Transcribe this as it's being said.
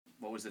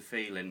What was the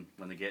feeling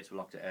when the gates were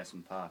locked at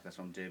Ayresome Park? That's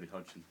from David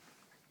Hodgson.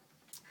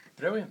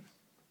 Brilliant.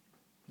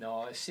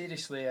 No,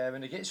 seriously,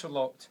 when the gates were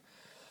locked,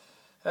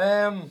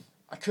 I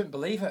couldn't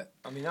believe it.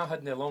 I mean, I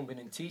hadn't long been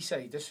in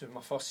Teesside. This was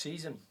my first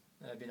season.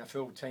 I'd been a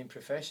full-time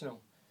professional.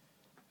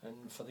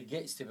 And for the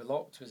gates to be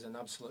locked was an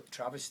absolute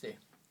travesty.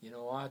 You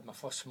know, I had my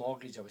first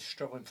mortgage. I was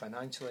struggling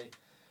financially.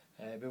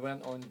 We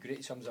weren't on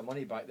great sums of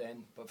money back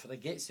then. But for the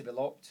gates to be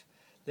locked,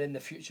 then the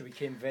future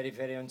became very,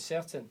 very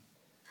uncertain.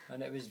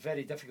 And it was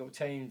very difficult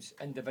times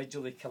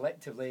individually,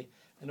 collectively,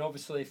 and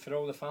obviously for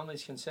all the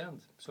families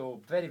concerned.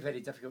 So very, very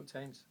difficult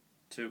times.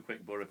 2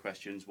 quick Borough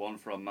questions. One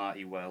from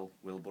Marty Well.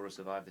 Will Borough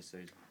survive this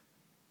season?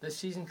 This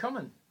season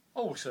coming?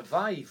 Oh,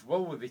 survive.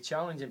 Will we be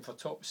challenging for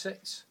top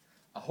 6?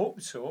 I hope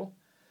so.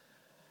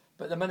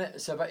 But at the minute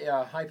it's a bit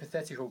of a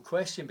hypothetical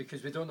question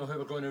because we don't know who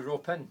we're going to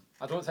rope in.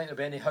 I don't think there'll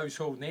be any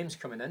household names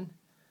coming in.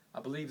 I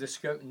believe the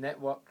scouting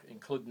network,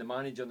 including the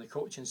manager and the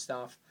coaching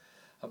staff,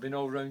 have been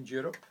all round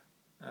Europe.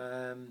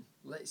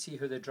 Let's see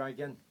who they drag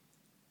in.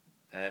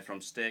 From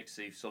Stake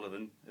Steve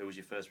Sullivan, who was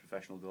your first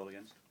professional goal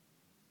against?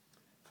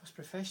 First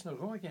professional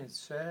goal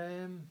against?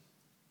 For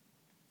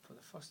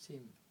the first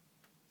team,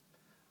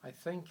 I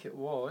think it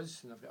was,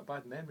 and I've got a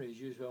bad memory as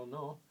you well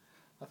know,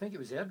 I think it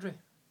was Airdrie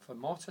for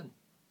Morton.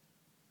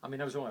 I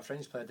mean, I was only a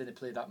French player, I didn't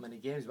play that many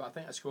games, but I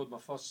think I scored my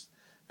first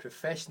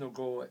professional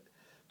goal at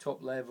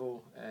top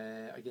level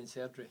against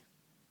Airdrie.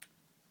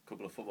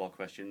 Couple of football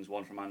questions.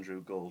 One from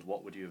Andrew Gold.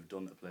 What would you have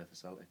done to play for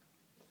Celtic?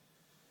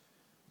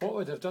 What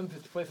would I have done to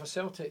play for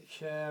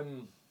Celtic?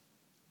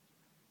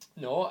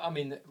 No, I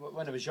mean,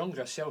 when I was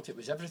younger, Celtic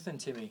was everything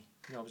to me.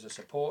 You know, I was a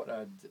supporter. I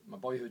had my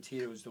boyhood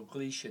heroes,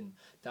 Dalglish and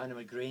Danny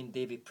McGrain,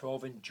 Davy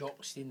Provan,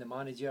 Jock Stein, the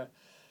manager.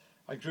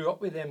 I grew up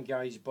with them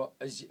guys, but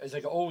as I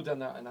got older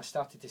and I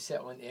started to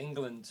settle into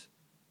England,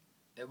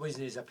 it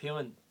wasn't as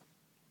appealing.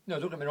 No,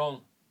 don't get me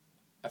wrong.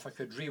 If I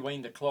could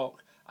rewind the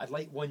clock, I'd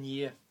like 1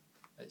 year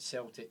at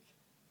Celtic.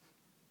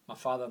 My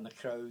father in the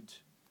crowd,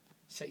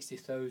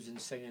 60,000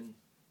 singing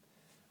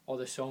all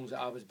the songs that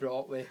I was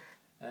brought up with,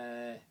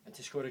 and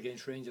to score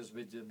against Rangers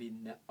would have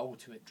been the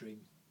ultimate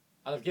dream.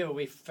 I'd have given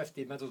away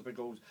 50 Middlesbrough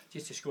goals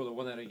just to score the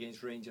winner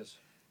against Rangers.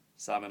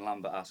 Simon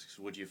Lambert asks,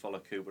 would you follow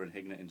Cooper and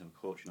Hignett into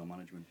coaching or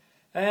management?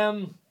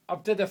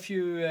 I've did a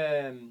few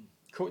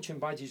coaching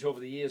badges over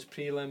the years,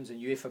 prelims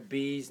and UEFA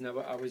Bs,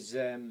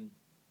 and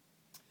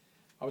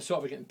I was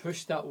sort of getting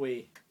pushed that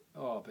way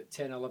about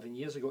 10, 11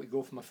 years ago to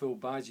go for my full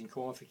badge and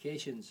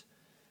qualifications.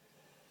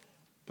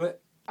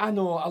 But I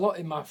know a lot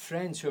of my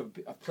friends who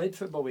have played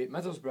football at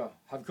Middlesbrough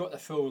have got the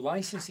full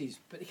licences,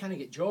 but they can't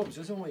get jobs.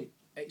 There's only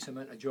X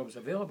amount of jobs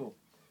available.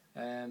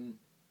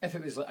 If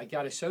it was like a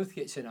Gary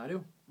Southgate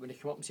scenario, when he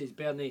come up and says,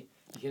 Bernie,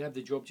 you can have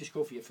the job, just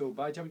go for your full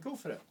badge, I would go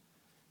for it.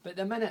 But at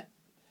the minute,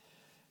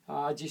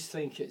 I just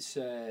think it's,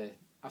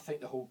 I think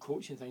the whole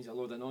coaching thing's a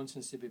load of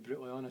nonsense, to be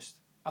brutally honest.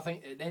 I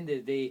think at the end of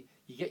the day,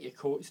 you get your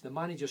coach, the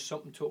manager's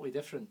something totally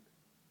different.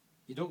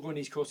 You don't go in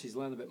these courses to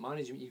learn about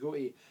management, you go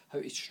to how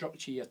to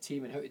structure your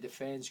team and how to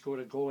defend, score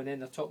a goal, and then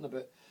they're talking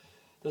about,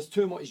 there's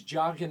too much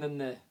jargon in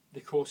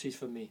the courses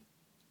for me.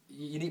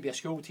 You need to be a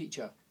school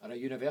teacher or a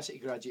university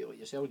graduate like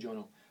yourself,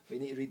 Jono, where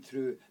you need to read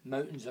through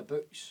mountains of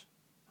books.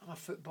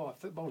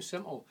 Football's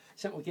simple.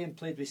 Simple game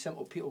played with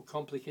simple people,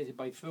 complicated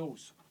by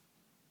fools.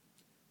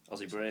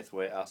 Aussie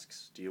Braithwaite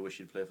asks, do you wish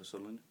you'd play for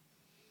Sunderland?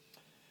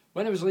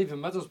 When I was leaving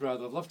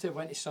Middlesbrough, I'd love to have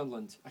went to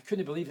Sunderland. I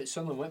couldn't believe that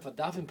Sunderland went for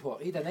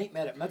Davenport. He had a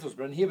nightmare at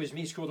Middlesbrough, and here was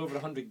me, scored over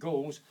 100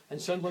 goals, and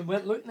Sunderland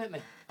weren't looking at me.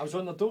 I was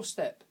on their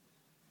doorstep.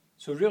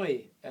 So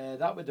really,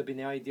 that would have been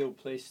the ideal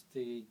place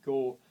to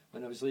go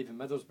when I was leaving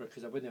Middlesbrough,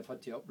 because I wouldn't have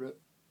had to uproot.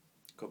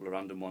 A couple of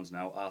random ones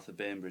now. Arthur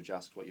Bainbridge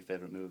asked what your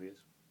favourite movie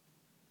is.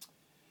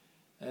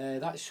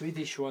 That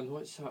Swedish one,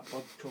 what's that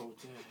bird called?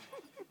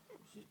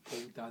 Pole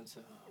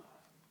dancer.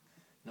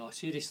 No,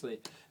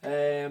 seriously.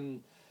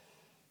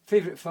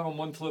 Favourite film,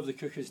 One Flew Over the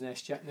Cuckoo's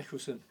Nest, Jack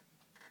Nicholson.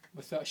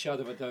 Without a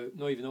shadow of a doubt,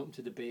 not even open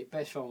to debate.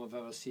 Best film I've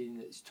ever seen.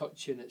 It's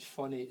touching, it's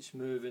funny, it's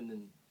moving,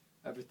 and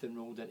everything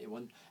rolled into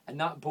one. And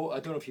that boat, I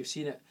don't know if you've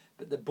seen it,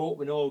 but the boat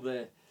when all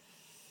the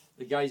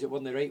guys that were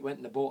on the right went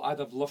in the boat, I'd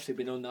have loved to have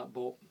been on that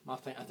boat. I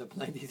think I'd have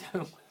blended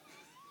them.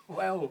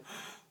 Well.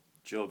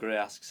 Joe Gray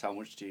asks, how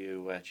much do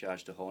you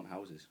charge to haunt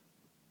houses?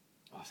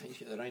 Oh, I think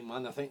you get the right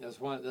man. I think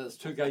there's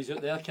two guys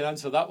out there can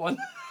answer that one.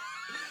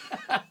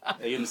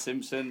 Ian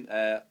Simpson,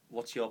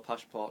 what's your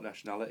passport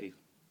nationality?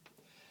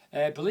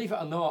 Believe it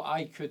or not,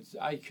 I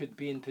could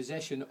be in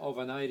possession of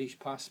an Irish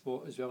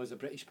passport as well as a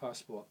British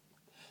passport.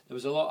 There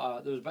was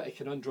a bit of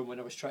conundrum when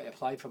I was trying to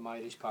apply for my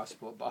Irish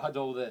passport, but I had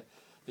all the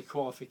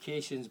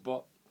qualifications.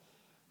 But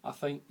I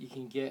think you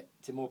can get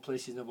to more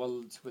places in the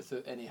world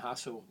without any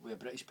hassle with a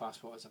British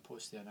passport as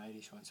opposed to an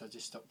Irish one. So I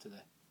just stuck to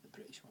the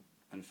British one.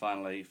 And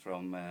finally,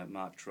 from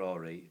Mark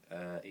Trory,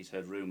 he's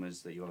heard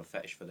rumours that you have a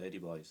fetish for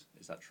ladyboys.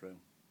 Is that true?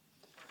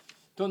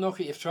 Don't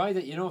knock it, you've tried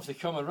it. You know, if they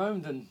come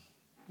around and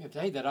you have to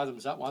hide their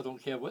Adams that way, I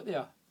don't care what they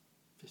are.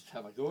 Just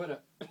have a go at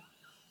it.